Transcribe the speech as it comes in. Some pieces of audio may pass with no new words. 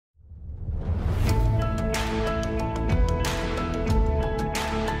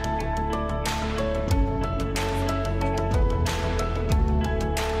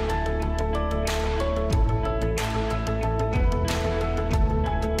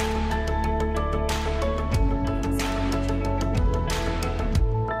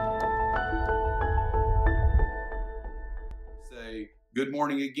good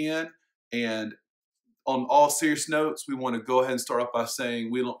morning again. And on all serious notes, we want to go ahead and start off by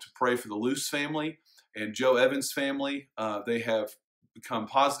saying we want to pray for the Luce family and Joe Evans' family. They have become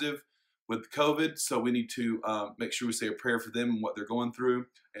positive with COVID, so we need to make sure we say a prayer for them and what they're going through,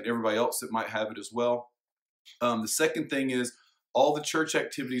 and everybody else that might have it as well. The second thing is all the church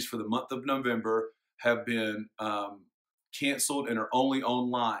activities for the month of November have been canceled and are only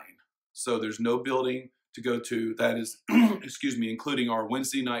online. So there's no building to go to. That is, excuse me, including our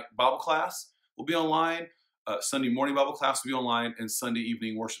Wednesday night Bible class will be online, Sunday morning Bible class will be online, and Sunday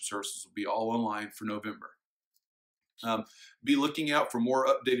evening worship services will be all online for November. Be looking out for more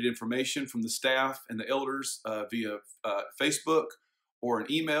updated information from the staff and the elders via Facebook or an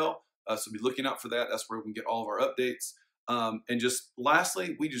email. So be looking out for that. That's where we can get all of our updates. And just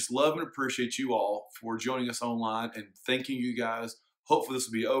lastly, we just love and appreciate you all for joining us online and thanking you guys. Hopefully this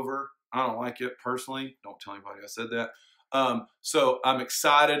will be over. I don't like it personally. Don't tell anybody I said that. So I'm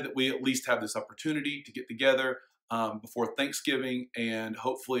excited that we at least have this opportunity to get together before Thanksgiving, and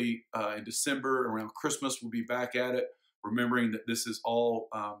hopefully in December around Christmas we'll be back at it, remembering that this is all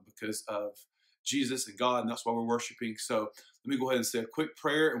because of Jesus and God, and that's why we're worshiping. So let me go ahead and say a quick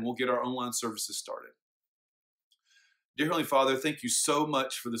prayer and we'll get our online services started. Dear Heavenly Father, thank you so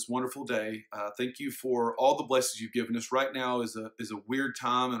much for this wonderful day. Thank you for all the blessings you've given us. Right now is a weird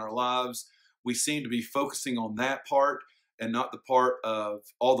time in our lives. We seem to be focusing on that part and not the part of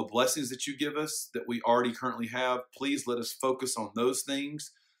all the blessings that you give us that we already currently have. Please let us focus on those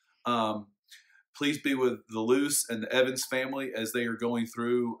things. Please be with the Luce and the Evans family as they are going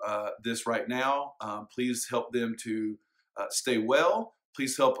through this right now. Please help them to stay well.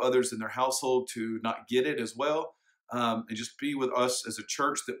 Please help others in their household to not get it as well. And just be with us as a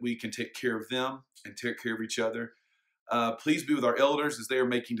church that we can take care of them and take care of each other. Please be with our elders as they are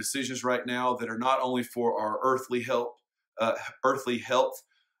making decisions right now that are not only for our earthly health,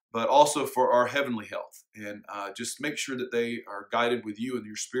 but also for our heavenly health. And just make sure that they are guided with you and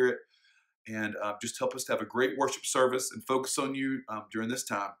your spirit. And just help us to have a great worship service and focus on you during this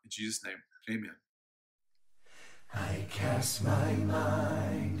time. In Jesus' name, amen. I cast my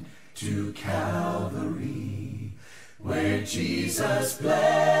mind to Calvary, where Jesus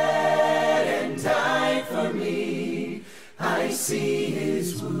bled and died for me. I see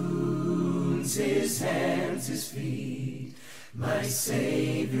his wounds, his hands, his feet, my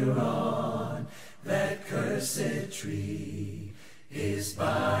Savior on that cursed tree, his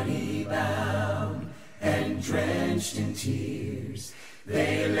body bound and drenched in tears.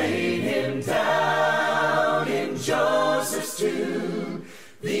 They laid him down in Joseph's tomb,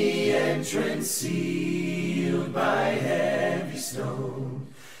 the entrance sealed by heavy stone,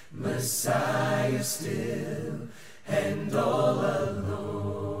 Messiah still and all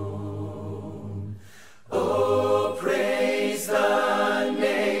alone. Oh, praise the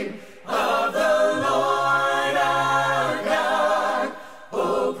name of the Lord our God.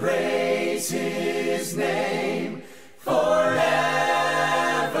 Oh, praise his name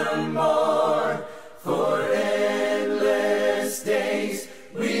forevermore. For endless days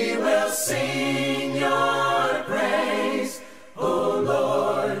we will sing your praise, O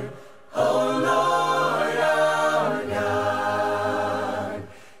Lord our God.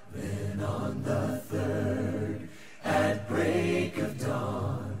 Then on the third, at break of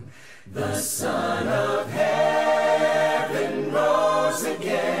dawn, the Son of Heaven rose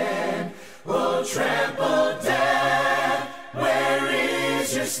again. Oh, trample death, where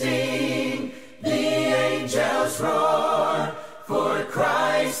is your sting? The angels roar for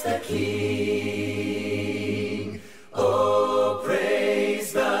Christ the King. Oh,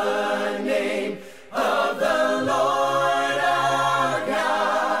 praise the name of the Lord our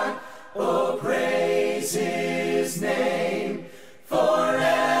God. Oh, praise his name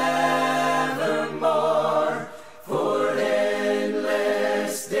forevermore. For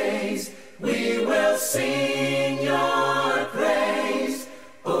endless days we will sing your praise,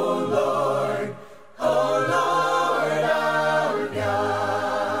 O Lord our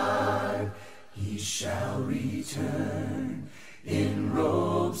God. He shall return in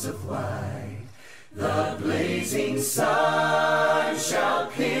robes of white, the blazing sun shall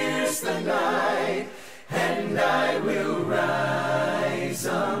pierce the night, and I will rise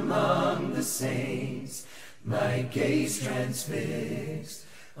among the saints, my gaze transfixed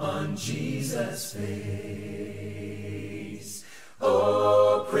on Jesus' face.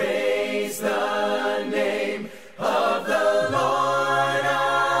 Oh, praise the name of the Lord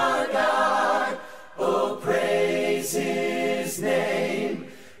our God. Oh, praise his name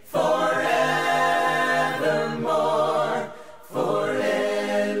forevermore. For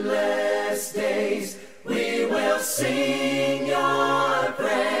endless days we will sing your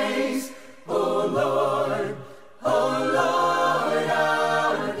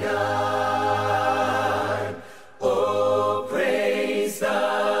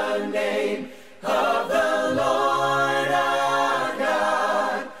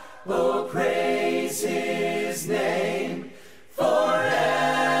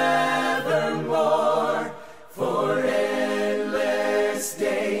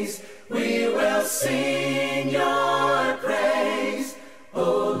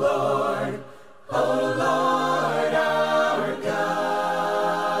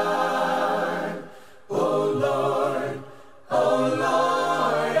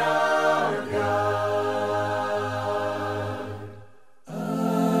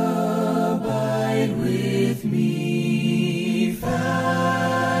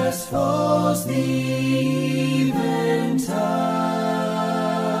calls the eventide.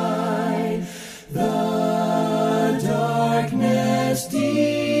 The darkness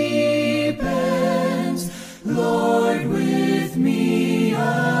deepens, Lord, with me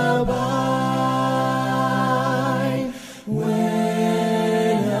abide.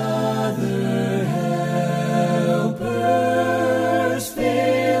 When other helpers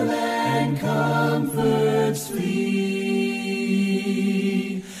fail and comforts flee,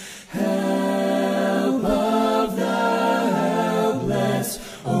 help of the helpless,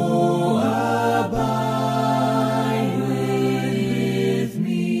 oh, abide with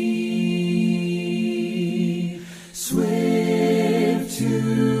me. Swift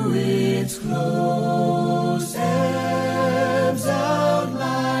to its close ebbs out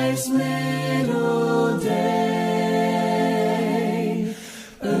life's little day.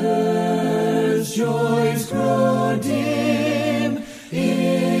 Earth's joys grow dim,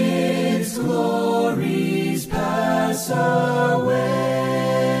 its glories pass away.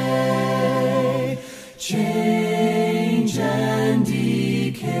 Change and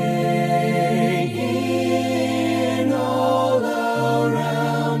decay in all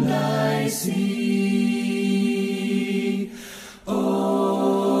around I see.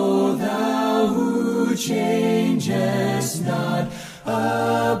 O thou who changest not,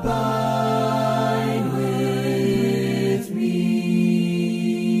 abide with me.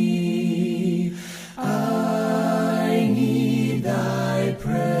 I need thy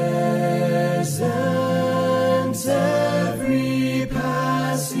presence every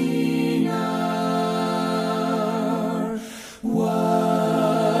passing hour.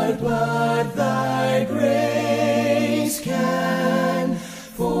 What but thy grace can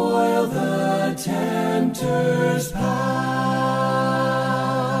foil the tempter's power?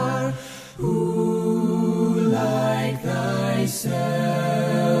 Who like thyself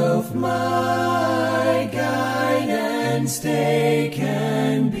my guide and stay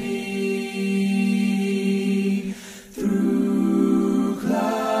can be? Through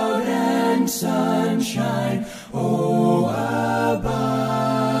cloud and sunshine, oh, abide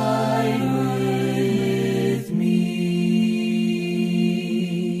with me.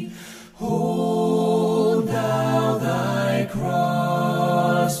 Hold thou thy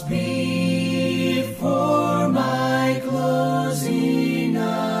cross before my closing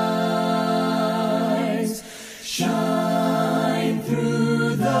eyes. Shine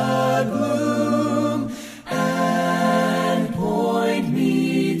through the gloom and point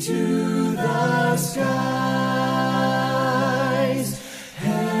me to the skies.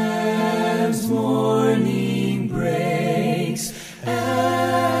 Heaven's morning breaks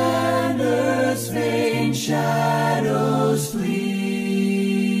and earth's vain shadows flee.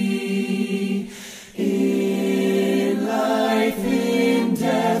 In life, in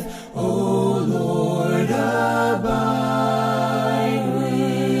death, O Lord, abide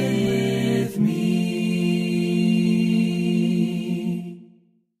with me.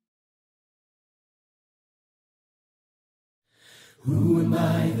 Who am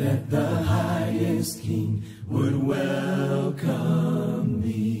I that the highest King would welcome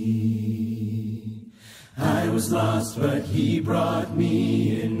me? I was lost, but he brought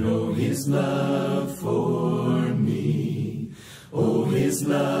me in. Oh, his love for me. Oh, his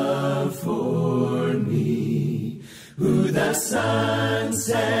love for me. Who the Son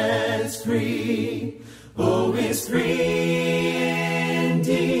sets free, oh, is free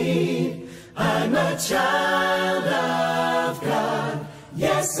indeed. I'm a child of God,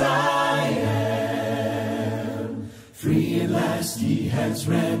 yes I am. Free at last he has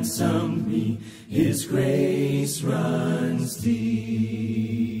ransomed me, his grace runs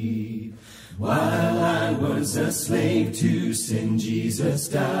deep. While I was a slave to sin, Jesus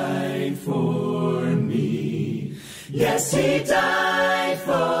died for me. Yes, he died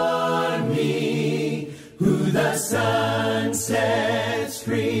for me. Who the Son sets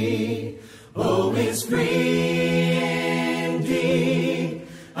free, oh, is free indeed.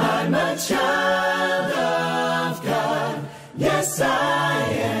 I'm a child of God, yes I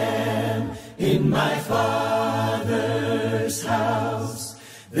am. In my Father's house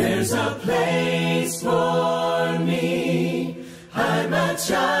there's a place for me. I'm a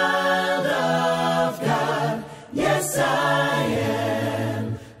child of God, yes I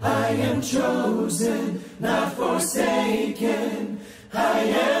am. I am chosen, not forsaken. I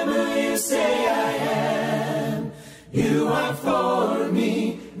am who you say I am. You are for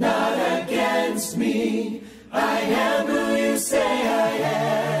me, not against me. I am who you say I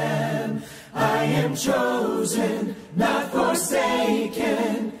am. I am chosen, not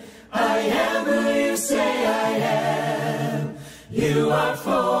forsaken. I am who you say I am. You You are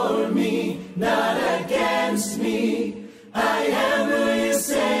for me, not against me. I am who you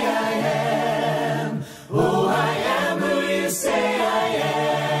say I am. Oh, I am who you say I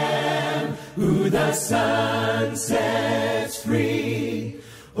am. Who the Son sets free,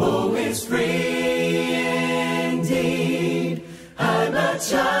 oh, is free indeed. I'm a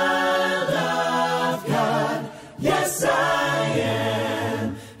child of God. Yes, I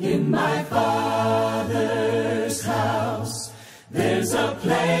am. In my Father's house, there's a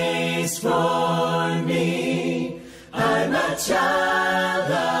place for me. I'm a child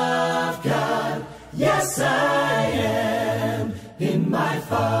of God. Yes, I am. In my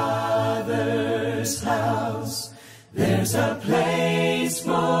Father's house, there's a place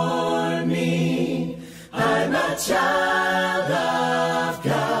for me. I'm a child of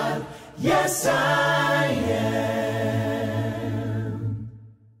God. Yes, I am.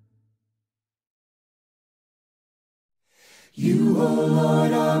 You, O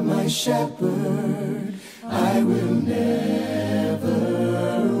Lord, are my shepherd. I will never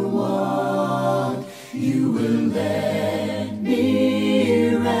want. You will let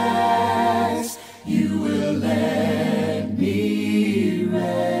me rest. You will let me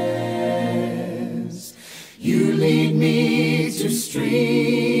rest. You lead me to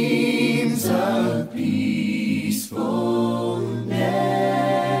streams of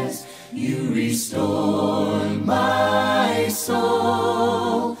peacefulness. You restore my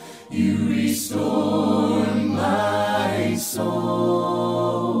soul. You restore my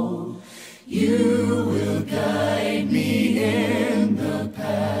soul. You will guide me in the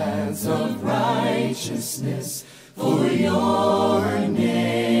paths of righteousness for your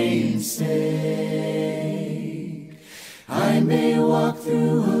name's sake. I may walk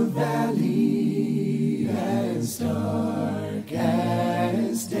through a valley as dark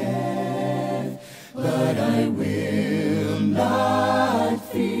as death, but I will not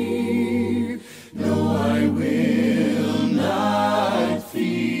fear. No, I will not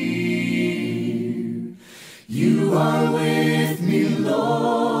fear. You are with me,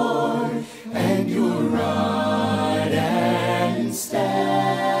 Lord, and your rod and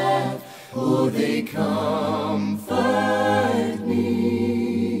staff, oh, they comfort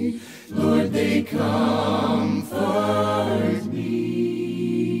me. Lord, they comfort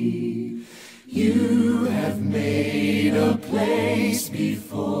me. You have made a place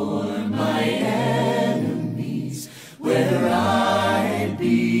before my enemies where I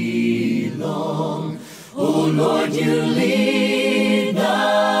belong. Oh Lord, you lead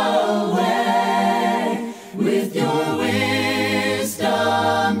the way. With your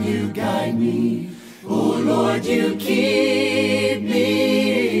wisdom you guide me. Oh Lord, you keep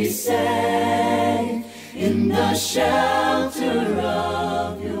me safe in the shelter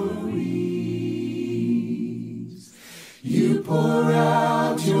of your wings. You pour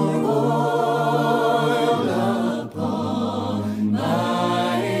out your oil upon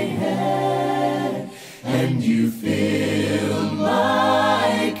my head, and you fill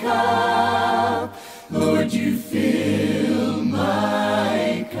my cup. Lord, you fill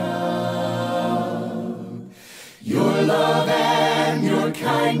my cup. Your love and your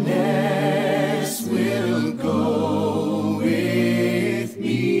kindness will go with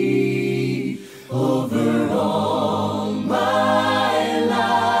me over all my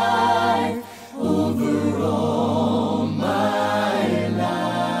life, over all my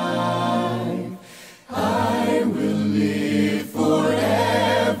life. I will live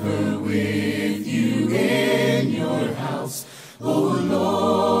forever with you in your house, O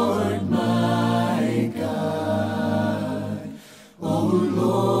Lord my God, O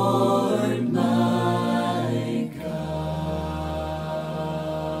Lord my God.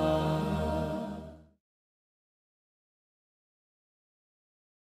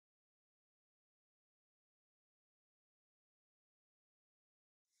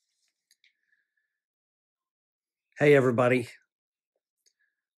 Hey, everybody.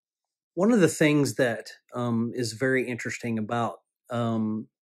 One of the things that is very interesting about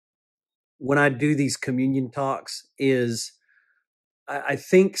when I do these communion talks is I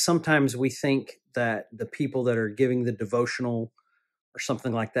think sometimes we think that the people that are giving the devotional or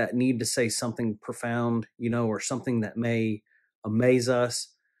something like that need to say something profound, or something that may amaze us.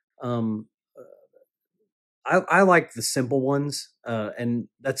 I like the simple ones, and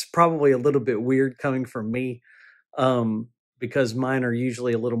that's probably a little bit weird coming from me, because mine are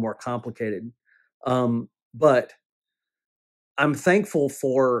usually a little more complicated. But I'm thankful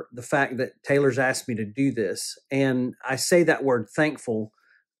for the fact that Taylor's asked me to do this. And I say that word thankful,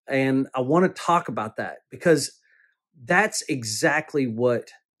 and I want to talk about that because that's exactly what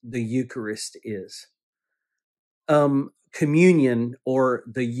the Eucharist is. communion, or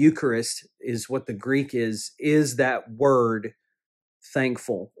the Eucharist is what the Greek is that word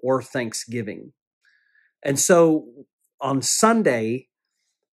thankful or thanksgiving. And so on Sunday,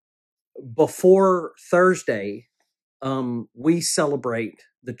 before Thursday, we celebrate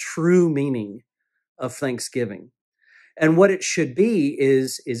the true meaning of Thanksgiving. And what it should be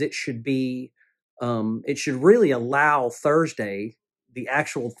is it should be, it should really allow Thursday, the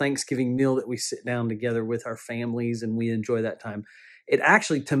actual Thanksgiving meal that we sit down together with our families and we enjoy that time. It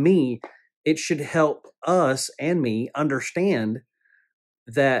actually, to me, it should help us and me understand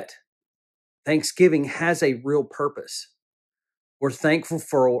that Thanksgiving has a real purpose. We're thankful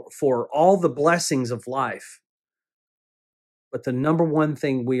for all the blessings of life. But the number one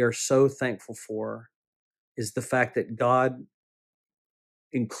thing we are so thankful for is the fact that God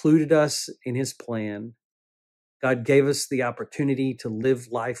included us in his plan. God gave us the opportunity to live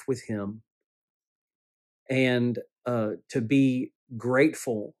life with him and to be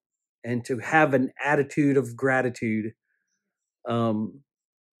grateful and to have an attitude of gratitude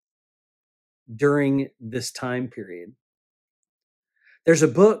during this time period. There's a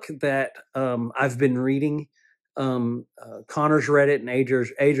book that I've been reading. Connor's read it and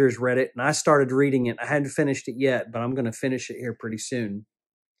Adria's read it, and I started reading it. I hadn't finished it yet, but I'm going to finish it here pretty soon.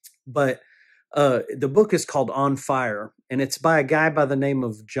 But the book is called On Fire, and it's by a guy by the name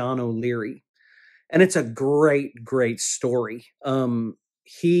of John O'Leary. And it's a great, great story. When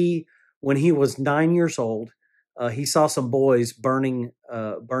he was 9 years old, he saw some boys burning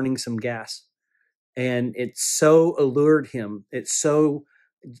some gas. And it so allured him. It's so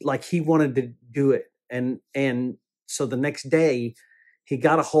like he wanted to do it. And so the next day he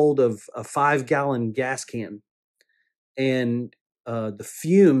got a hold of a 5-gallon gas can, and the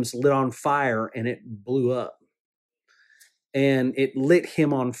fumes lit on fire and it blew up. And it lit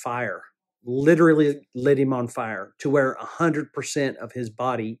him on fire, literally lit him on fire to where 100% of his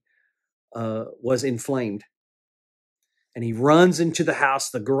body was inflamed. And he runs into the house.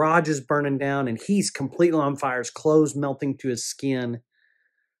 The garage is burning down, and he's completely on fire. His clothes melting to his skin.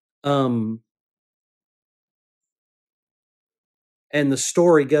 And the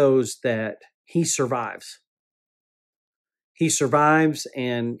story goes that he survives. He survives,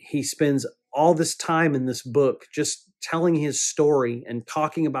 and he spends all this time in this book just telling his story and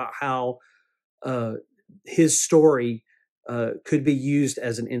talking about how his story could be used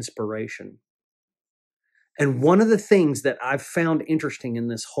as an inspiration. And one of the things that I've found interesting in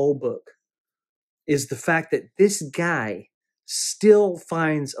this whole book is the fact that this guy still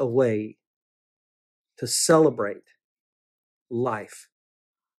finds a way to celebrate life.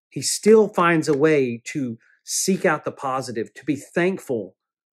 He still finds a way to seek out the positive, to be thankful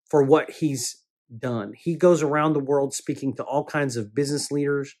for what he's done. He goes around the world speaking to all kinds of business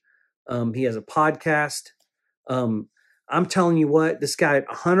leaders. He has a podcast. I'm telling you what, this guy,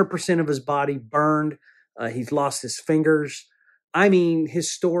 100% of his body burned. He's lost his fingers. I mean,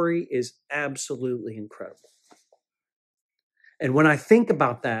 his story is absolutely incredible. And when I think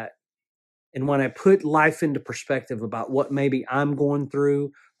about that, and when I put life into perspective about what maybe I'm going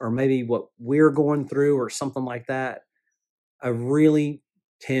through, or maybe what we're going through, or something like that, I really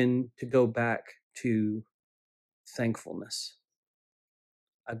tend to go back to thankfulness.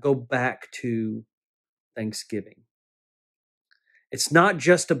 I go back to Thanksgiving. It's not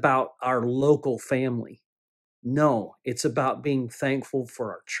just about our local family. No, it's about being thankful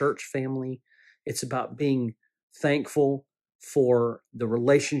for our church family. It's about being thankful for the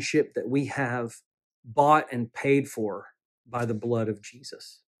relationship that we have bought and paid for by the blood of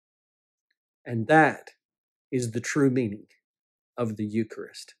Jesus. And that is the true meaning of the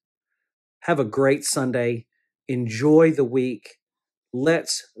Eucharist. Have a great Sunday. Enjoy the week.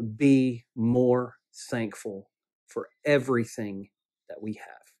 Let's be more thankful for everything that we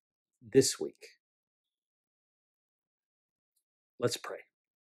have this week. Let's pray.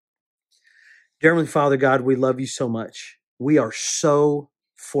 Dear Heavenly Father, God, we love you so much. We are so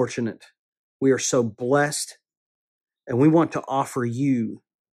fortunate. We are so blessed. And we want to offer you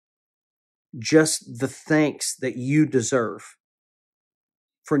just the thanks that you deserve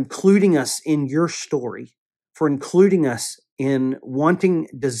for including us in your story, for including us in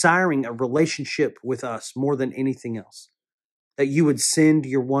desiring a relationship with us more than anything else, that you would send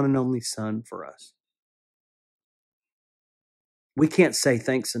your one and only Son for us. We can't say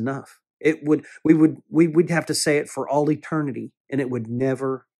thanks enough. We would have to say it for all eternity, and it would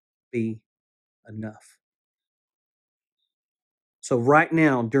never be enough. So right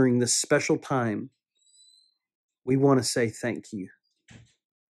now, during this special time, we want to say thank you.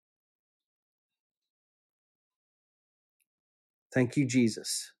 Thank you,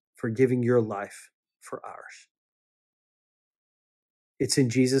 Jesus, for giving your life for ours. It's in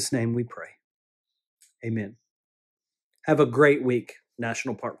Jesus' name we pray. Amen. Have a great week,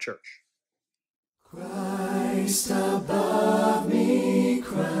 National Park Church. Christ above me,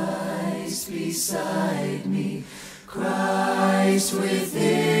 Christ beside me, Christ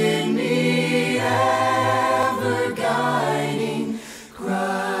within me, ever guiding,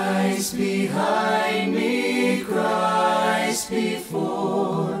 Christ behind me, Christ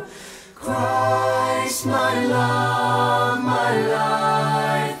before, Christ my love, my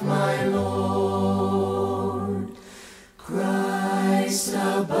life, my Lord. Christ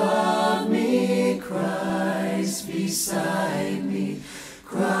above me, Christ beside me,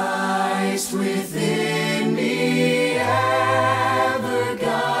 Christ within me, ever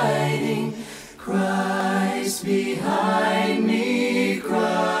guiding, Christ behind me,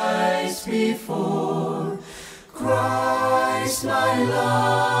 Christ before, Christ my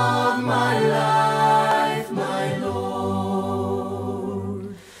love, my life, my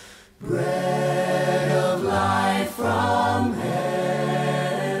Lord. Bread of life from heaven,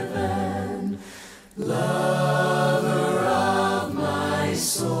 lover of my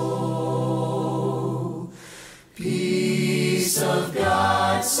soul, peace of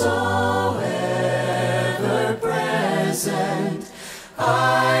God so ever present,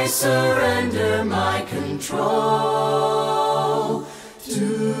 I surrender my control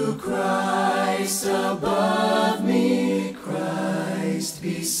to Christ above me, Christ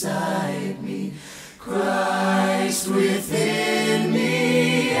beside me, Christ within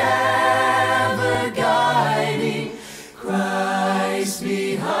me, ever guiding, Christ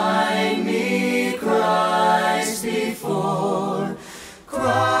behind me, Christ before,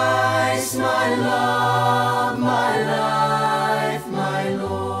 Christ my love, my life, my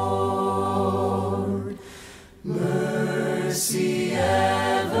Lord. Mercy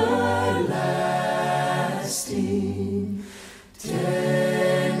everlasting,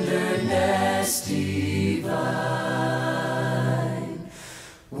 tenderness divine,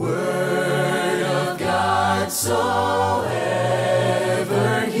 Word of God so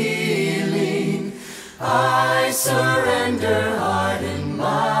ever healing, I surrender heart and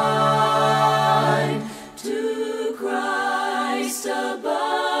mind to Christ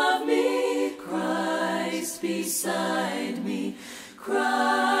above me, Christ beside me,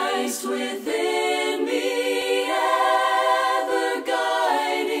 Christ within me, ever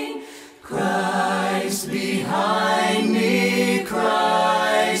guiding, Christ behind me,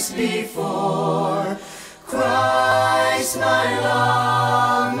 Christ before, Christ my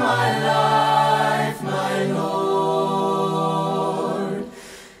love, my life, my Lord.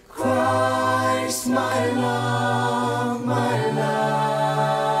 Christ my love, my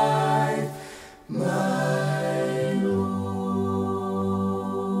life, my Lord.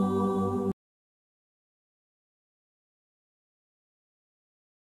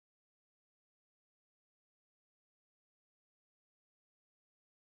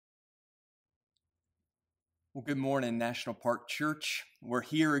 Well, good morning, National Park Church. We're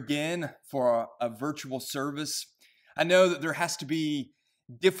here again for a virtual service. I know that there has to be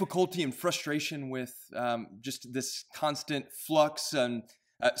difficulty and frustration with just this constant flux, and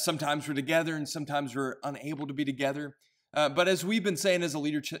sometimes we're together and sometimes we're unable to be together. But as we've been saying as a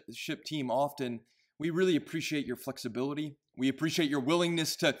leadership team often, we really appreciate your flexibility. We appreciate your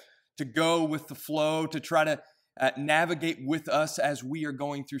willingness to go with the flow, to try to navigate with us as we are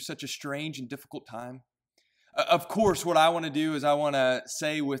going through such a strange and difficult time. Of course, what I want to do is I want to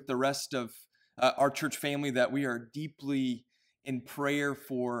say with the rest of our church family that we are deeply in prayer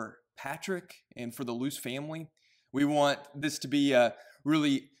for Patrick and for the Luce family. We want this to be a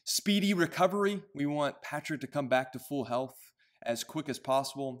really speedy recovery. We want Patrick to come back to full health as quick as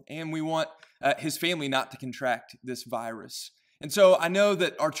possible. And we want his family not to contract this virus. And so I know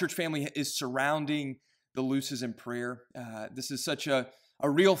that our church family is surrounding the Luces in prayer. This is such a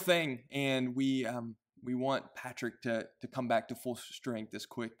real thing, and we want Patrick to come back to full strength as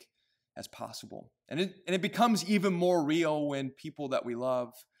quick as possible. And it becomes even more real when people that we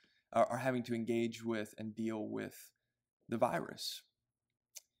love are having to engage with and deal with the virus.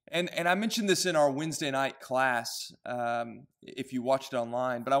 And I mentioned this in our Wednesday night class, if you watched it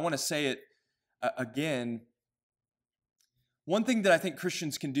online, but I want to say it again. One thing that I think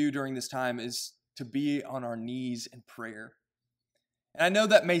Christians can do during this time is to be on our knees in prayer. And I know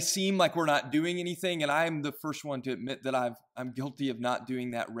that may seem like we're not doing anything, and I'm the first one to admit that I'm guilty of not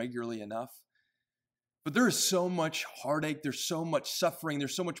doing that regularly enough. But there is so much heartache, there's so much suffering,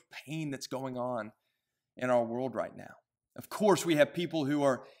 there's so much pain that's going on in our world right now. Of course, we have people who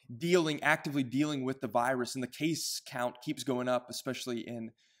are actively dealing with the virus, and the case count keeps going up, especially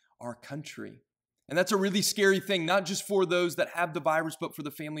in our country. And that's a really scary thing, not just for those that have the virus, but for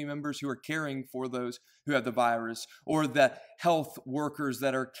the family members who are caring for those who have the virus, or the health workers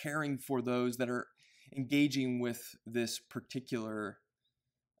that are caring for those that are engaging with this particular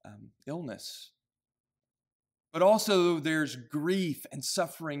illness. But also there's grief and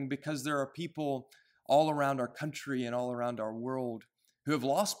suffering because there are people all around our country and all around our world who have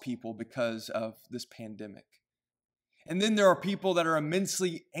lost people because of this pandemic. And then there are people that are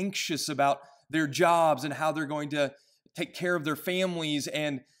immensely anxious about their jobs and how they're going to take care of their families,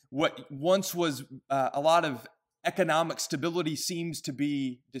 and what once was a lot of economic stability seems to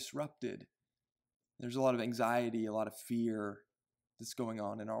be disrupted. There's a lot of anxiety, a lot of fear that's going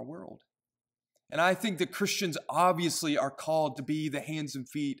on in our world. And I think that Christians obviously are called to be the hands and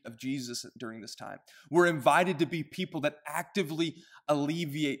feet of Jesus during this time. We're invited to be people that actively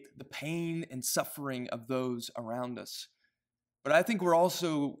alleviate the pain and suffering of those around us. But I think we're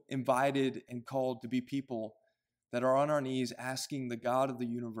also invited and called to be people that are on our knees asking the God of the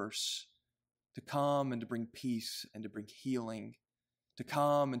universe to come and to bring peace and to bring healing, to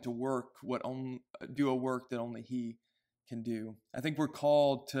come and to do a work that only He can do. I think we're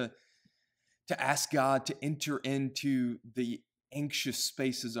called to ask God to enter into the anxious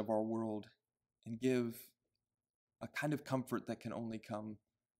spaces of our world and give a kind of comfort that can only come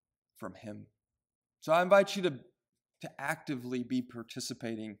from Him. So I invite you to actively be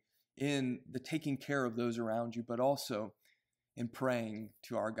participating in the taking care of those around you, but also in praying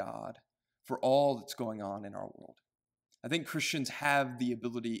to our God for all that's going on in our world. I think Christians have the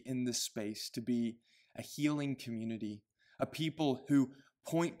ability in this space to be a healing community, a people who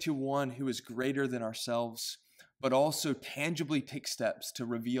point to one who is greater than ourselves, but also tangibly take steps to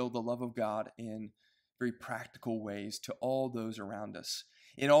reveal the love of God in very practical ways to all those around us.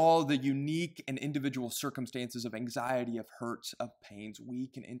 In all the unique and individual circumstances of anxiety, of hurts, of pains, we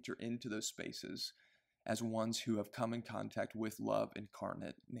can enter into those spaces as ones who have come in contact with love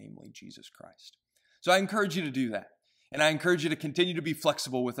incarnate, namely Jesus Christ. So I encourage you to do that. And I encourage you to continue to be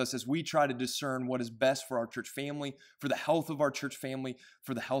flexible with us as we try to discern what is best for our church family, for the health of our church family,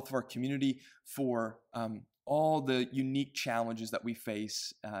 for the health of our community, for all the unique challenges that we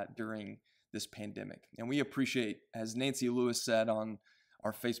face during this pandemic. And we appreciate, as Nancy Lewis said on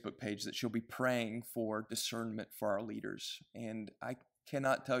our Facebook page, that she'll be praying for discernment for our leaders. And I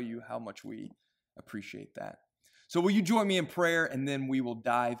cannot tell you how much we appreciate that. So will you join me in prayer, and then we will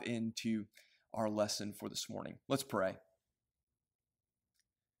dive into our lesson for this morning. Let's pray.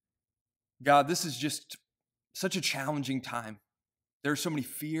 God, this is just such a challenging time. There are so many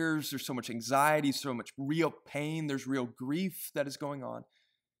fears, there's so much anxiety, so much real pain, there's real grief that is going on.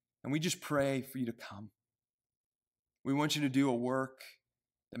 And we just pray for you to come. We want you to do a work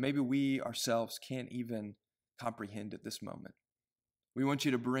that maybe we ourselves can't even comprehend at this moment. We want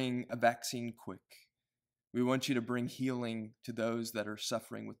you to bring a vaccine quick. We want you to bring healing to those that are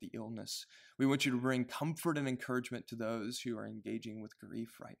suffering with the illness. We want you to bring comfort and encouragement to those who are engaging with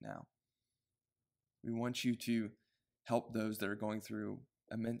grief right now. We want you to help those that are going through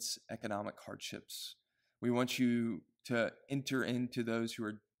immense economic hardships. We want you to enter into those who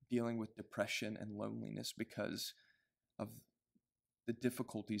are dealing with depression and loneliness because of the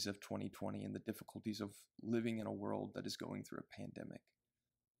difficulties of 2020 and the difficulties of living in a world that is going through a pandemic.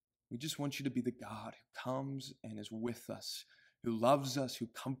 We just want you to be the God who comes and is with us, who loves us, who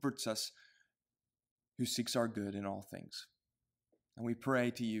comforts us, who seeks our good in all things. And we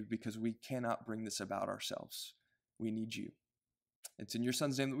pray to you because we cannot bring this about ourselves. We need you. It's in your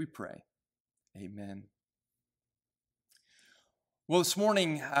Son's name that we pray. Amen. Well, this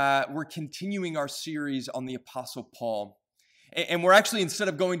morning, we're continuing our series on the Apostle Paul. And we're actually, instead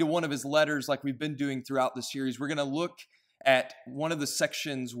of going to one of his letters like we've been doing throughout the series, we're going to look at one of the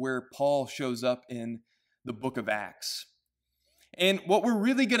sections where Paul shows up in the book of Acts. And what we're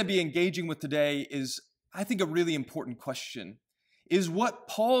really going to be engaging with today is, I think, a really important question. Is what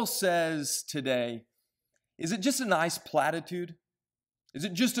Paul says today, is it just a nice platitude? Is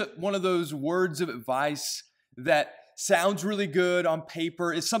it just one of those words of advice that sounds really good on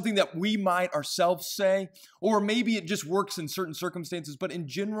paper? Is something that we might ourselves say? Or maybe it just works in certain circumstances, but in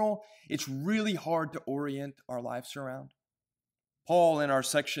general, it's really hard to orient our lives around. Paul in our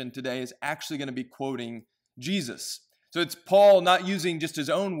section today is actually going to be quoting Jesus. So it's Paul not using just his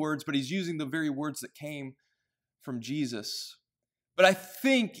own words, but he's using the very words that came from Jesus. But I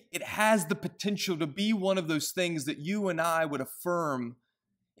think it has the potential to be one of those things that you and I would affirm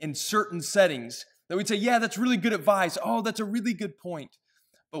in certain settings. That we'd say, yeah, that's really good advice. Oh, that's a really good point.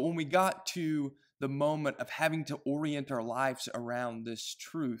 But when we got to the moment of having to orient our lives around this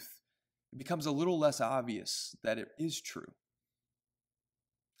truth, it becomes a little less obvious that it is true.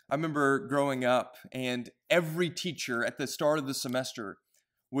 I remember growing up, and every teacher at the start of the semester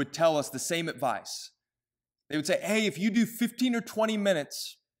would tell us the same advice. They would say, hey, if you do 15 or 20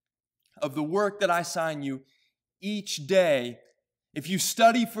 minutes of the work that I assign you each day, if you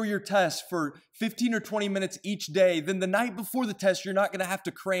study for your test for 15 or 20 minutes each day, then the night before the test, you're not going to have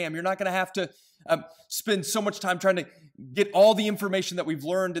to cram. You're not going to have to spend so much time trying to get all the information that we've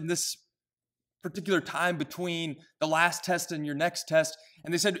learned in this particular time between the last test and your next test.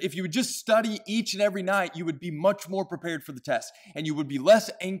 And they said, if you would just study each and every night, you would be much more prepared for the test, and you would be less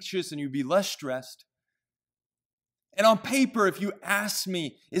anxious and you'd be less stressed. And on paper, if you ask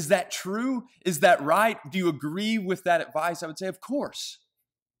me, is that true? Is that right? Do you agree with that advice? I would say, of course.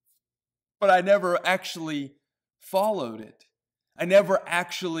 But I never actually followed it. I never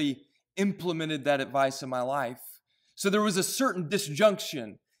actually implemented that advice in my life. So there was a certain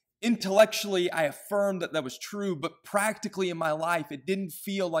disjunction. Intellectually, I affirmed that that was true, but practically in my life, it didn't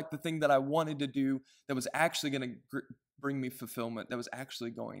feel like the thing that I wanted to do that was actually going to bring me fulfillment, that was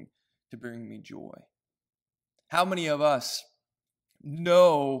actually going to bring me joy. How many of us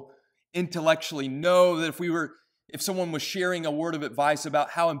intellectually know that if someone was sharing a word of advice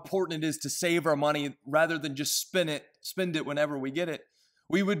about how important it is to save our money rather than just spend it whenever we get it,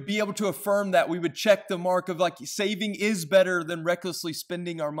 we would be able to affirm that. We would check the mark of like saving is better than recklessly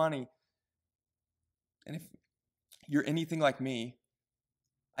spending our money. And if you're anything like me,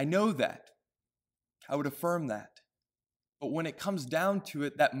 I know that. I would affirm that. But when it comes down to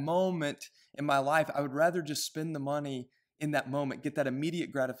it, that moment in my life, I would rather just spend the money in that moment, get that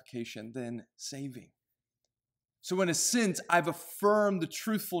immediate gratification than saving. So in a sense, I've affirmed the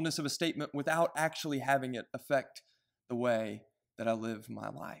truthfulness of a statement without actually having it affect the way that I live my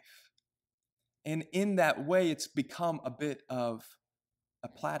life. And in that way, it's become a bit of a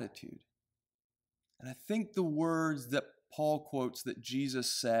platitude. And I think the words that Paul quotes that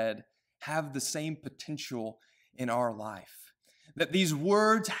Jesus said have the same potential in our life. That these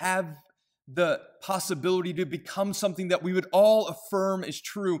words have the possibility to become something that we would all affirm is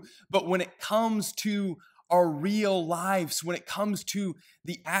true. But when it comes to our real lives, when it comes to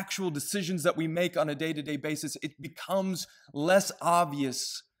the actual decisions that we make on a day-to-day basis, it becomes less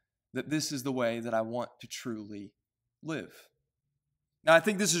obvious that this is the way that I want to truly live. Now, I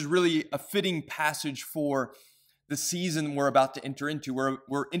think this is really a fitting passage for the season we're about to enter into.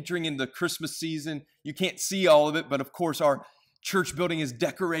 We're entering into the Christmas season. You can't see all of it, but of course our church building is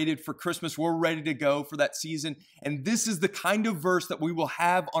decorated for Christmas. We're ready to go for that season. And this is the kind of verse that we will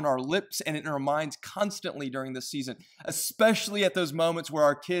have on our lips and in our minds constantly during this season, especially at those moments where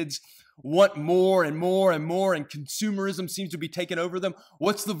our kids want more and more and more and consumerism seems to be taking over them.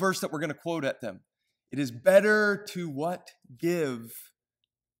 What's the verse that we're going to quote at them? It is better to what? Give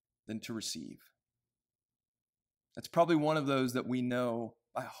than to receive. That's probably one of those that we know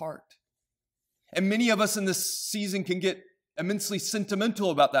by heart. And many of us in this season can get immensely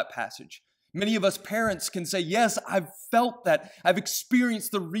sentimental about that passage. Many of us parents can say, yes, I've felt that. I've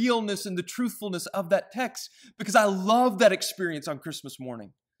experienced the realness and the truthfulness of that text because I love that experience on Christmas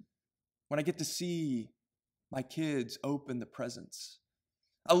morning when I get to see my kids open the presents.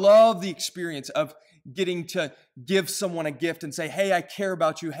 I love the experience of getting to give someone a gift and say, hey, I care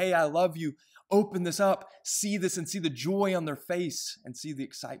about you. Hey, I love you. Open this up, see this, and see the joy on their face and see the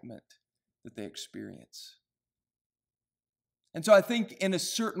excitement that they experience. And so I think in a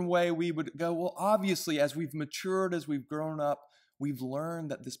certain way we would go, well, obviously, as we've matured, as we've grown up, we've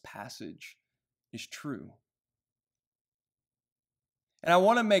learned that this passage is true. And I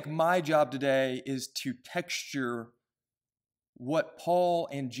want to make my job today is to texture what Paul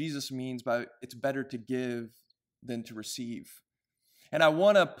and Jesus means by it's better to give than to receive. And I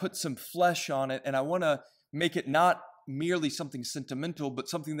want to put some flesh on it, and I want to make it not merely something sentimental, but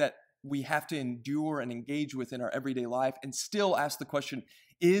something that we have to endure and engage with in our everyday life and still ask the question,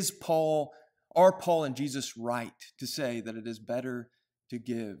 are Paul and Jesus right to say that it is better to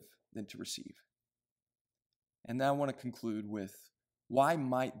give than to receive? And now I want to conclude with, why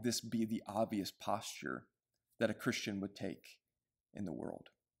might this be the obvious posture that a Christian would take in the world?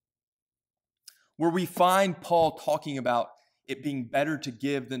 Where we find Paul talking about it being better to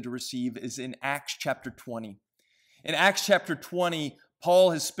give than to receive is in Acts chapter 20. In Acts chapter 20,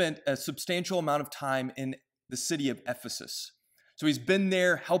 Paul has spent a substantial amount of time in the city of Ephesus. So he's been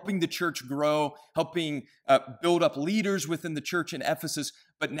there helping the church grow, helping build up leaders within the church in Ephesus.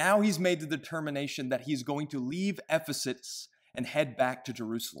 But now he's made the determination that he's going to leave Ephesus and head back to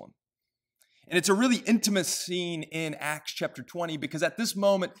Jerusalem. And it's a really intimate scene in Acts chapter 20 because at this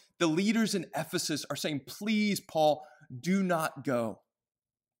moment, the leaders in Ephesus are saying, please, Paul, do not go.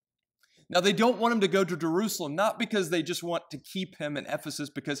 Now, they don't want him to go to Jerusalem, not because they just want to keep him in Ephesus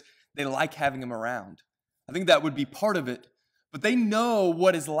because they like having him around. I think that would be part of it, but they know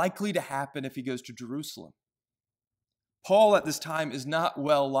what is likely to happen if he goes to Jerusalem. Paul at this time is not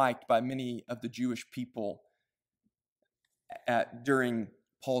well liked by many of the Jewish people during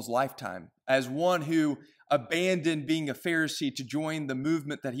Paul's lifetime, as one who abandoned being a Pharisee to join the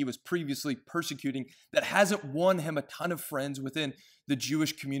movement that he was previously persecuting, that hasn't won him a ton of friends within the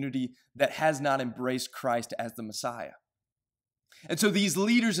Jewish community, that has not embraced Christ as the Messiah. And so these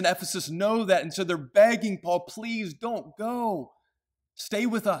leaders in Ephesus know that, and so they're begging Paul, please don't go. Stay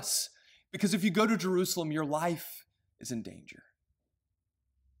with us, because if you go to Jerusalem, your life is in danger.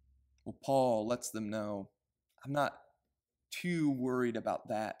 Well, Paul lets them know, I'm not too worried about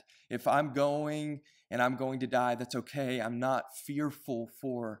that. If I'm going and I'm going to die, that's okay. I'm not fearful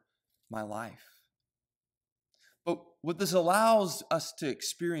for my life. But what this allows us to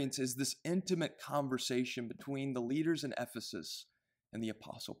experience is this intimate conversation between the leaders in Ephesus and the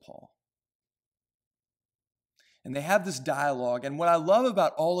Apostle Paul. And they have this dialogue. And what I love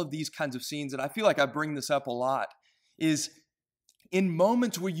about all of these kinds of scenes, and I feel like I bring this up a lot, is in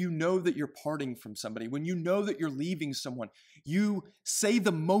moments where you know that you're parting from somebody, when you know that you're leaving someone, you say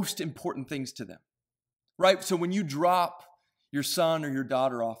the most important things to them, right? So when you drop your son or your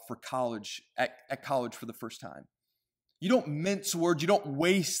daughter off for college, at college for the first time, you don't mince words, you don't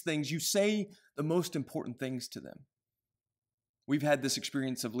waste things, you say the most important things to them. We've had this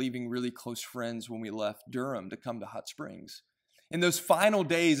experience of leaving really close friends when we left Durham to come to Hot Springs. In those final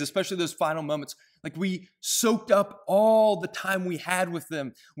days, especially those final moments, like we soaked up all the time we had with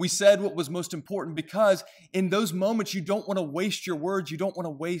them. We said what was most important, because in those moments, you don't want to waste your words. You don't want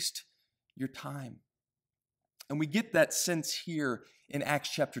to waste your time. And we get that sense here in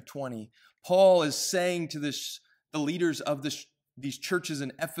Acts chapter 20. Paul is saying to the leaders of these churches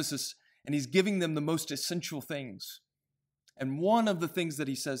in Ephesus, and he's giving them the most essential things. And one of the things that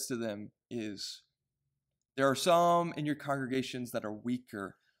he says to them is, there are some in your congregations that are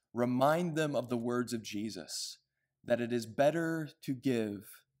weaker. Remind them of the words of Jesus, that it is better to give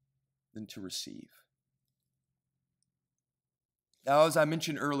than to receive. Now, as I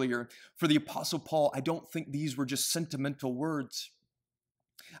mentioned earlier, for the Apostle Paul, I don't think these were just sentimental words.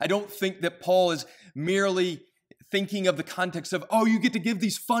 I don't think that Paul is merely thinking of the context of, oh, you get to give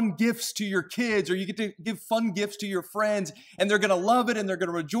these fun gifts to your kids, or you get to give fun gifts to your friends, and they're going to love it, and they're going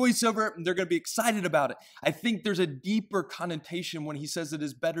to rejoice over it, and they're going to be excited about it. I think there's a deeper connotation when he says it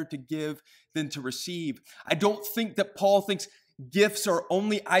is better to give than to receive. I don't think that Paul thinks gifts are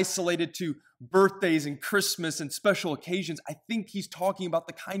only isolated to birthdays and Christmas and special occasions. I think he's talking about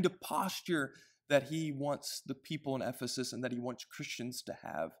the kind of posture that he wants the people in Ephesus and that he wants Christians to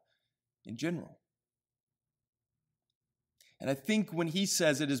have in general. And I think when he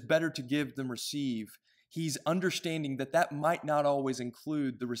says it is better to give than receive, he's understanding that that might not always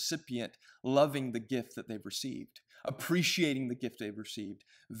include the recipient loving the gift that they've received, appreciating the gift they've received,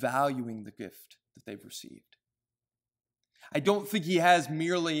 valuing the gift that they've received. I don't think he has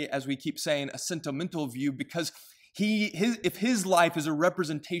merely, as we keep saying, a sentimental view, because if his life is a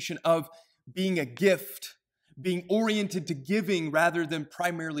representation of being a gift, being oriented to giving rather than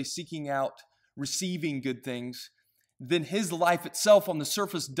primarily seeking out receiving good things, then his life itself on the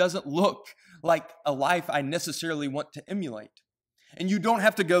surface doesn't look like a life I necessarily want to emulate. And you don't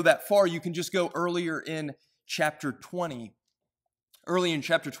have to go that far. You can just go earlier in chapter 20. Early in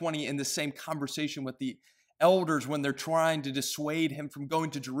chapter 20, in the same conversation with the elders when they're trying to dissuade him from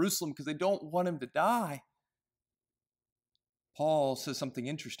going to Jerusalem because they don't want him to die, Paul says something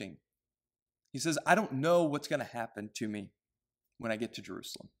interesting. He says, I don't know what's going to happen to me when I get to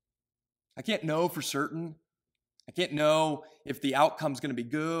Jerusalem. I can't know for certain. I can't know if the outcome's going to be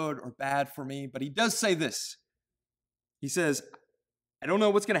good or bad for me, but he does say this. He says, I don't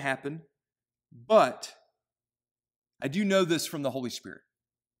know what's going to happen, but I do know this from the Holy Spirit.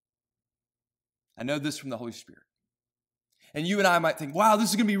 I know this from the Holy Spirit. And you and I might think, wow, this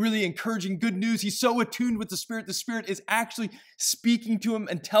is going to be really encouraging, good news. He's so attuned with the Spirit. The Spirit is actually speaking to him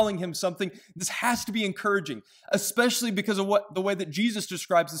and telling him something. This has to be encouraging, especially because of the way that Jesus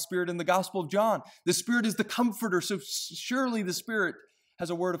describes the Spirit in the Gospel of John. The Spirit is the comforter, so surely the Spirit has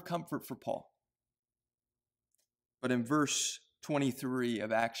a word of comfort for Paul. But in verse 23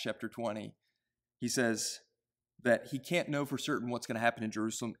 of Acts chapter 20, he says that he can't know for certain what's going to happen in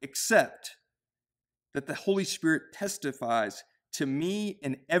Jerusalem, except that the Holy Spirit testifies to me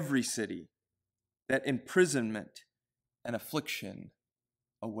in every city that imprisonment and affliction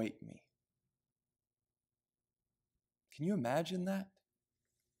await me. Can you imagine that?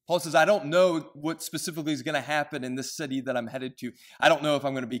 Paul says, I don't know what specifically is going to happen in this city that I'm headed to. I don't know if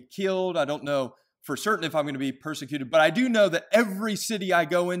I'm going to be killed. I don't know for certain if I'm going to be persecuted. But I do know that every city I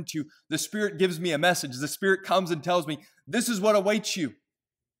go into, the Spirit gives me a message. The Spirit comes and tells me, this is what awaits you: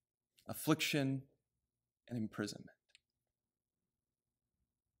 affliction and imprisonment.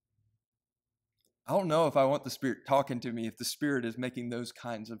 I don't know if I want the Spirit talking to me if the Spirit is making those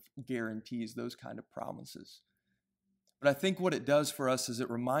kinds of guarantees, those kind of promises. But I think what it does for us is it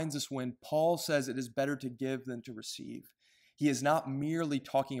reminds us when Paul says it is better to give than to receive. He is not merely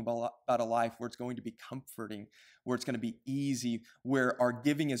talking about a life where it's going to be comforting, where it's going to be easy, where our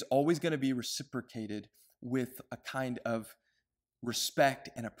giving is always going to be reciprocated with a kind of respect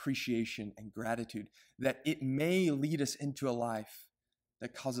and appreciation and gratitude, that it may lead us into a life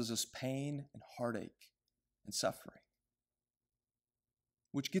that causes us pain and heartache and suffering.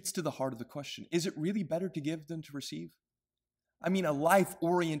 Which gets to the heart of the question: is it really better to give than to receive? I mean, a life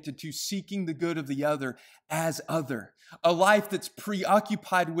oriented to seeking the good of the other as other. A life that's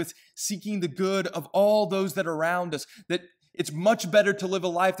preoccupied with seeking the good of all those that are around us. That it's much better to live a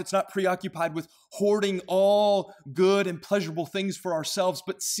life that's not preoccupied with hoarding all good and pleasurable things for ourselves,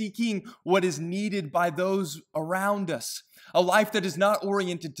 but seeking what is needed by those around us. A life that is not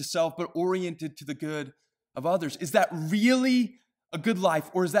oriented to self, but oriented to the good of others. Is that really a good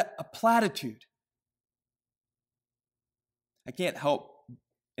life, or is that a platitude? I can't help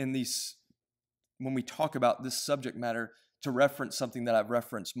when we talk about this subject matter, to reference something that I've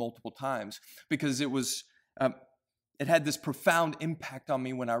referenced multiple times, because it had this profound impact on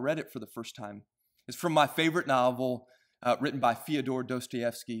me when I read it for the first time. It's from my favorite novel, written by Fyodor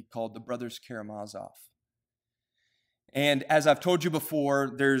Dostoevsky, called The Brothers Karamazov. And as I've told you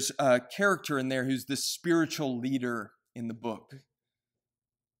before, there's a character in there who's this spiritual leader in the book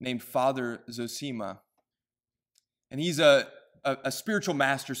named Father Zosima. And he's a spiritual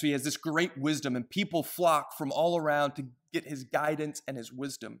master, so he has this great wisdom, and people flock from all around to get his guidance and his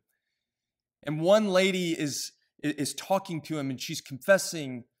wisdom. And one lady is talking to him, and she's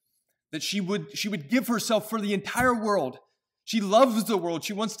confessing that she would give herself for the entire world. She loves the world.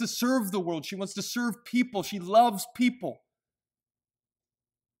 She wants to serve the world. She wants to serve people. She loves people.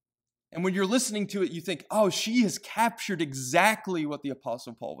 And when you're listening to it, you think, oh, she has captured exactly what the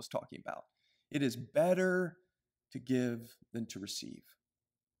Apostle Paul was talking about. It is better to give than to receive.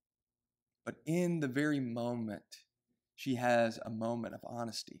 But in the very moment, she has a moment of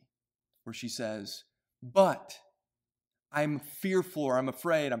honesty where she says, but I'm fearful, or I'm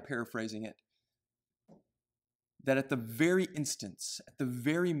afraid, I'm paraphrasing it, that at the very instance, at the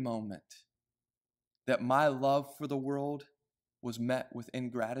very moment that my love for the world was met with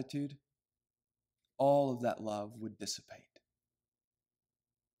ingratitude, all of that love would dissipate.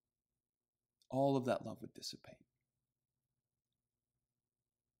 All of that love would dissipate.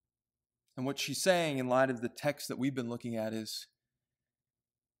 And what she's saying in light of the text that we've been looking at is,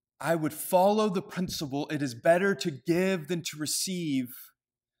 I would follow the principle, it is better to give than to receive,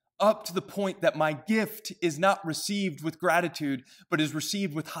 up to the point that my gift is not received with gratitude, but is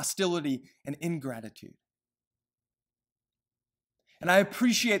received with hostility and ingratitude. And I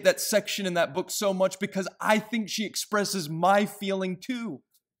appreciate that section in that book so much, because I think she expresses my feeling too.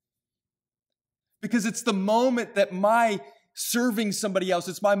 Because it's the moment that my serving somebody else,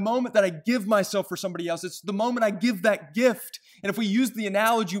 it's my moment that I give myself for somebody else. It's the moment I give that gift. And if we use the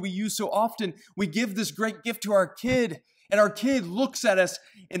analogy we use so often, we give this great gift to our kid, and our kid looks at us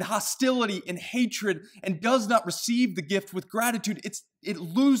in hostility and hatred and does not receive the gift with gratitude. It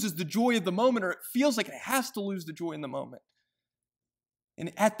loses the joy of the moment, or it feels like it has to lose the joy in the moment.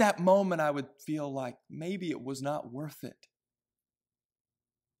 And at that moment, I would feel like maybe it was not worth it.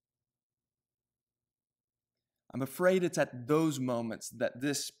 I'm afraid it's at those moments that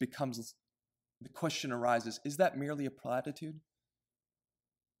this becomes, the question arises, is that merely a platitude?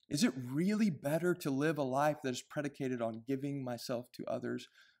 Is it really better to live a life that is predicated on giving myself to others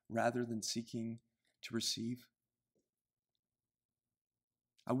rather than seeking to receive?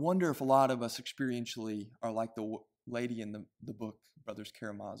 I wonder if a lot of us experientially are like the lady in the book, Brothers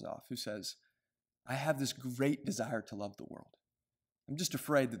Karamazov, who says, I have this great desire to love the world. I'm just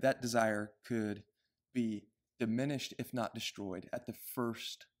afraid that that desire could be diminished, if not destroyed, at the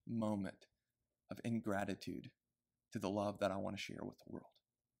first moment of ingratitude to the love that I want to share with the world.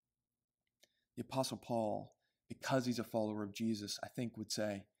 The Apostle Paul, because he's a follower of Jesus, I think would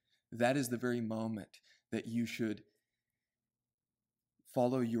say, that is the very moment that you should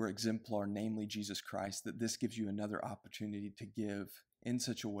follow your exemplar, namely Jesus Christ, that this gives you another opportunity to give in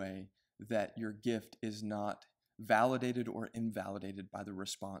such a way that your gift is not validated or invalidated by the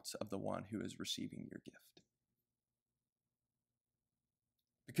response of the one who is receiving your gift.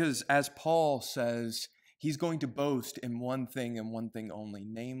 Because as Paul says, he's going to boast in one thing and one thing only,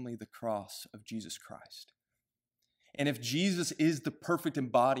 namely the cross of Jesus Christ. And if Jesus is the perfect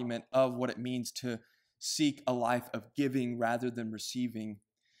embodiment of what it means to seek a life of giving rather than receiving,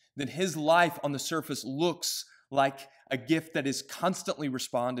 then his life on the surface looks like a gift that is constantly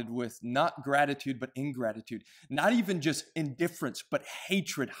responded with not gratitude, but ingratitude. Not even just indifference, but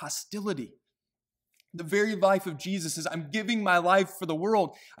hatred, hostility. The very life of Jesus is, I'm giving my life for the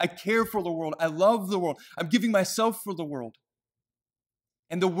world. I care for the world. I love the world. I'm giving myself for the world.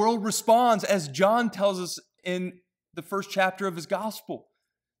 And the world responds, as John tells us in the first chapter of his gospel.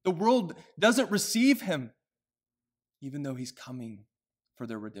 The world doesn't receive him, even though he's coming for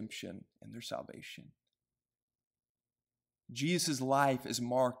their redemption and their salvation. Jesus' life is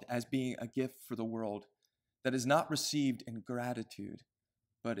marked as being a gift for the world that is not received in gratitude,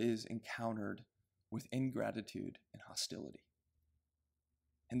 but is encountered with ingratitude and hostility.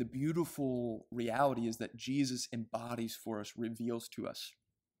 And the beautiful reality is that Jesus embodies for us, reveals to us,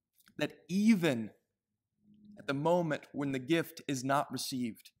 that even at the moment when the gift is not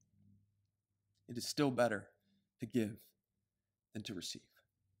received, it is still better to give than to receive.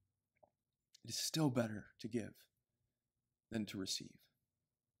 It is still better to give than to receive.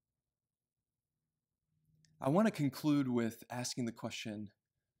 I want to conclude with asking the question,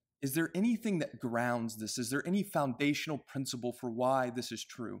 is there anything that grounds this? Is there any foundational principle for why this is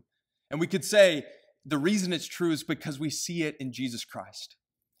true? And we could say the reason it's true is because we see it in Jesus Christ.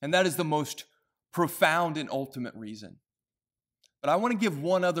 And that is the most profound and ultimate reason. But I want to give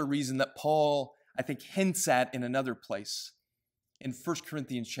one other reason that Paul, I think, hints at in another place in 1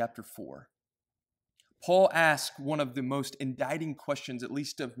 Corinthians chapter 4. Paul asks one of the most indicting questions, at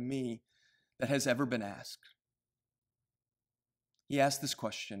least of me, that has ever been asked. He asked this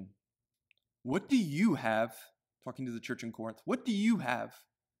question, what do you have, talking to the church in Corinth, what do you have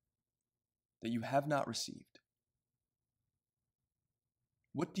that you have not received?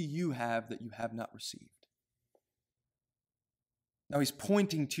 What do you have that you have not received? Now he's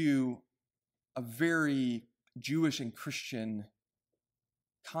pointing to a very Jewish and Christian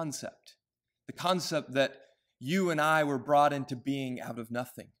concept. The concept that you and I were brought into being out of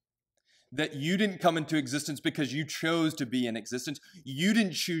nothing. That you didn't come into existence because you chose to be in existence. You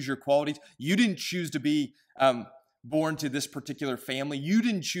didn't choose your qualities. You didn't choose to be born to this particular family. You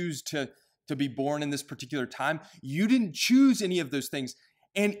didn't choose to be born in this particular time. You didn't choose any of those things.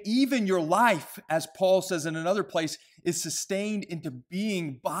 And even your life, as Paul says in another place, is sustained into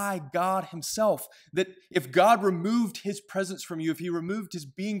being by God himself. That if God removed his presence from you, if he removed his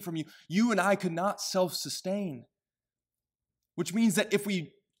being from you, you and I could not self-sustain. Which means that if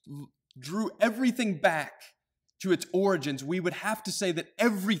we drew everything back to its origins, we would have to say that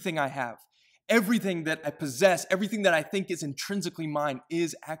everything I have, everything that I possess, everything that I think is intrinsically mine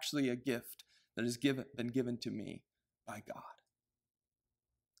is actually a gift that has been given to me by God.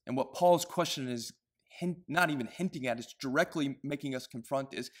 And what Paul's question is not even hinting at, it's directly making us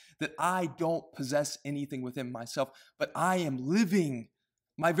confront is that I don't possess anything within myself, but I am living.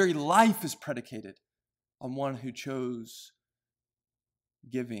 My very life is predicated on one who chose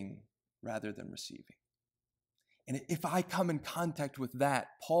giving rather than receiving. And if I come in contact with that,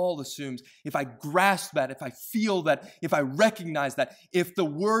 Paul assumes if I grasp that, if I feel that, if I recognize that, if the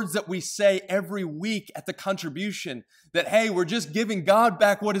words that we say every week at the contribution, that, hey, we're just giving God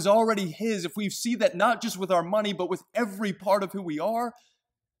back what is already his, if we see that not just with our money, but with every part of who we are,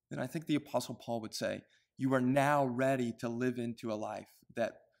 then I think the Apostle Paul would say, you are now ready to live into a life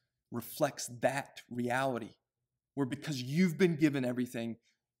that reflects that reality, where because you've been given everything,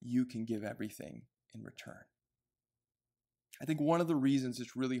 you can give everything in return. I think one of the reasons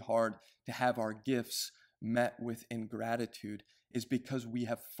it's really hard to have our gifts met with ingratitude is because we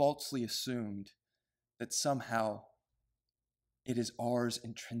have falsely assumed that somehow it is ours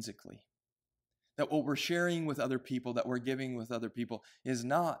intrinsically. That what we're sharing with other people, that we're giving with other people, is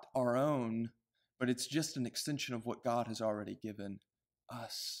not our own, but it's just an extension of what God has already given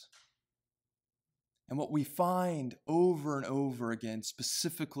us. And what we find over and over again,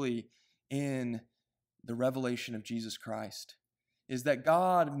 specifically in the revelation of Jesus Christ, is that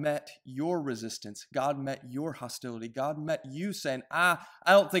God met your resistance. God met your hostility. God met you saying, I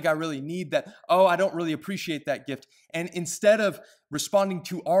don't think I really need that. Oh, I don't really appreciate that gift. And instead of responding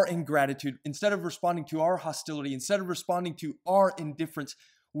to our ingratitude, instead of responding to our hostility, instead of responding to our indifference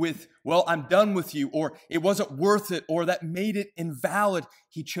with, well, I'm done with you, or it wasn't worth it, or that made it invalid,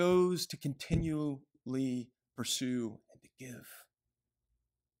 he chose to continually pursue and to give.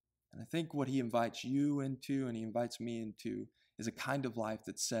 And I think what he invites you into and he invites me into is a kind of life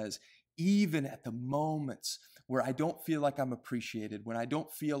that says, even at the moments where I don't feel like I'm appreciated, when I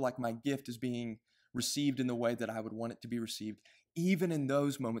don't feel like my gift is being received in the way that I would want it to be received, even in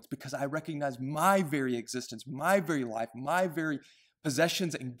those moments, because I recognize my very existence, my very life, my very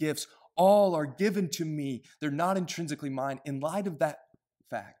possessions and gifts, all are given to me. They're not intrinsically mine. In light of that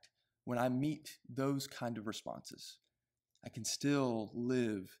fact, when I meet those kind of responses, I can still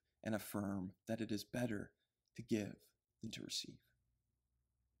live and affirm that it is better to give than to receive.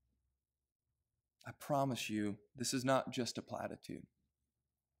 I promise you, this is not just a platitude.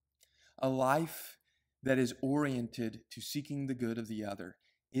 A life that is oriented to seeking the good of the other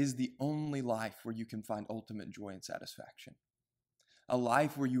is the only life where you can find ultimate joy and satisfaction. A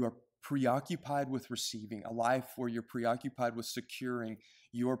life where you are preoccupied with receiving, a life where you're preoccupied with securing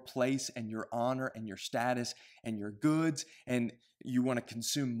your place and your honor and your status and your goods, and you want to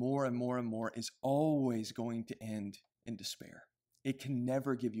consume more and more and more, is always going to end in despair. It can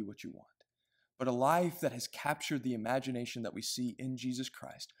never give you what you want. But a life that has captured the imagination that we see in Jesus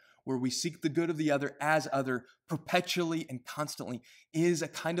Christ, where we seek the good of the other as other perpetually and constantly, is a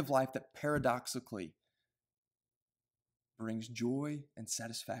kind of life that paradoxically brings joy and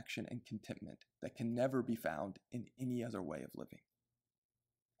satisfaction and contentment that can never be found in any other way of living.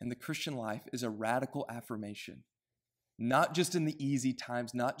 And the Christian life is a radical affirmation, not just in the easy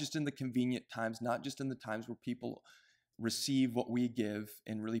times, not just in the convenient times, not just in the times where people receive what we give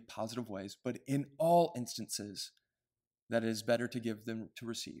in really positive ways, but in all instances that it is better to give than to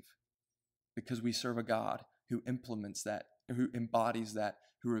receive, because we serve a God who implements that, who embodies that,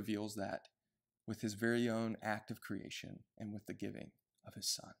 who reveals that with his very own act of creation and with the giving of his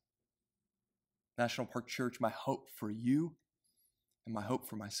Son. National Park Church, my hope for you and my hope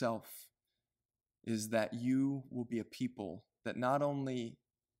for myself is that you will be a people that not only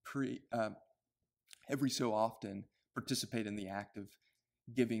every so often participate in the act of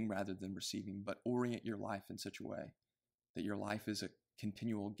giving rather than receiving, but orient your life in such a way that your life is a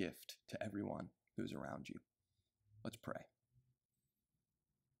continual gift to everyone who's around you. Let's pray.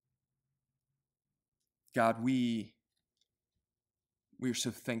 God, we are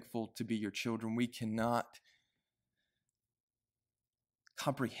so thankful to be your children. We cannot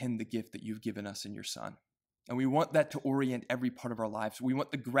comprehend the gift that you've given us in your Son. And we want that to orient every part of our lives. We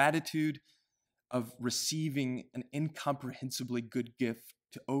want the gratitude of receiving an incomprehensibly good gift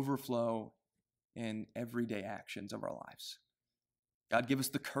to overflow in everyday actions of our lives. God, give us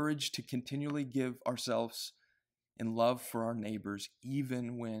the courage to continually give ourselves in love for our neighbors,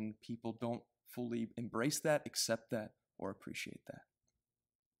 even when people don't fully embrace that, accept that, or appreciate that.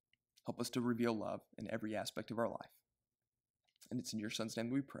 Help us to reveal love in every aspect of our life. And it's in your Son's name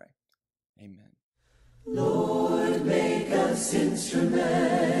that we pray. Amen. Lord, make us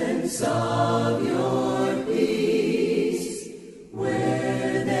instruments of your peace.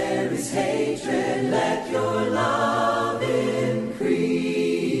 Where there is hatred, let your love increase.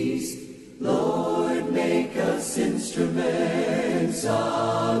 Lord, make us instruments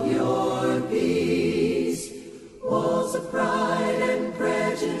of your peace. Walls of pride and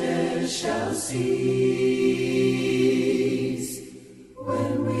prejudice shall cease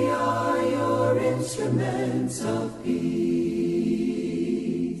when we are your instruments of peace.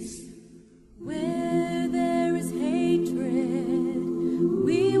 Where there is hatred,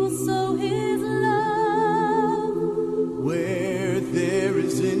 we will sow his love. Where there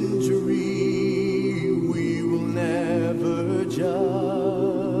is injury, we will never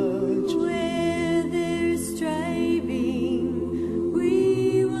judge. Where there is striving,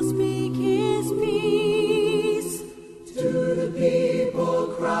 we will speak his peace. To the people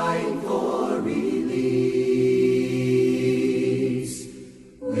crying for release,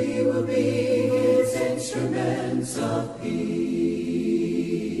 we will be his instruments of peace.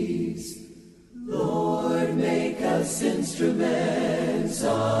 Lord, make us instruments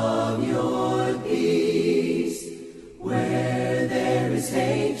of your peace. Where there is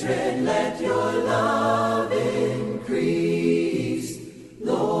hatred, let your love increase.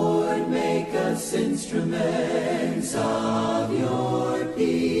 Lord, make us instruments of your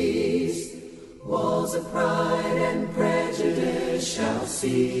peace. Walls of pride and prejudice shall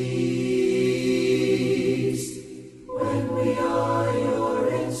cease when we are your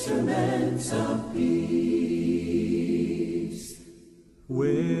instruments of peace.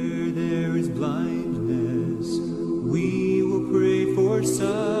 Where there is blindness, we will pray for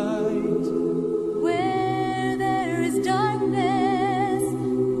sight. Where there is darkness,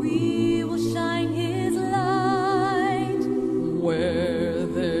 we will shine his light. Where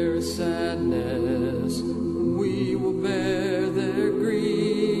there is sadness, we will bear their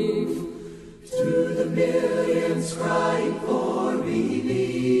grief. To the millions crying for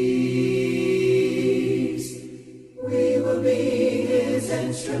relief,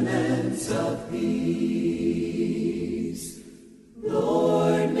 instruments of peace.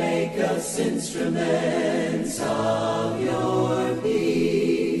 Lord, make us instruments of your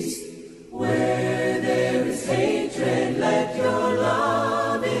peace. Where there is hatred, let your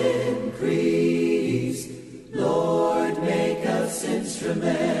love increase. Lord, make us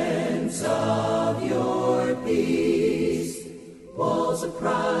instruments of your peace. Walls of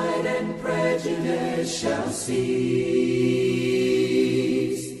pride and prejudice shall cease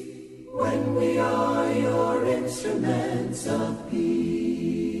when we are your instruments of peace.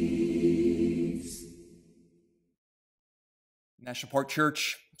 National Park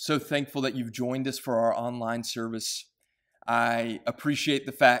Church, so thankful that you've joined us for our online service. I appreciate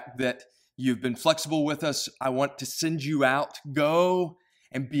the fact that you've been flexible with us. I want to send you out. Go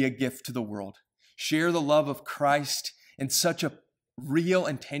and be a gift to the world. Share the love of Christ in such a real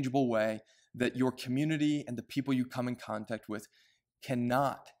and tangible way that your community and the people you come in contact with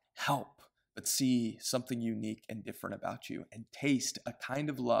cannot help but see something unique and different about you and taste a kind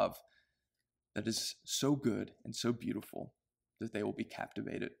of love that is so good and so beautiful that they will be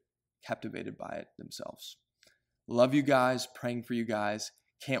captivated by it themselves. Love you guys, praying for you guys.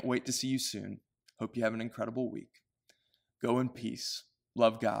 Can't wait to see you soon. Hope you have an incredible week. Go in peace,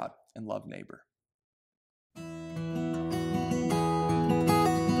 love God, and love neighbor.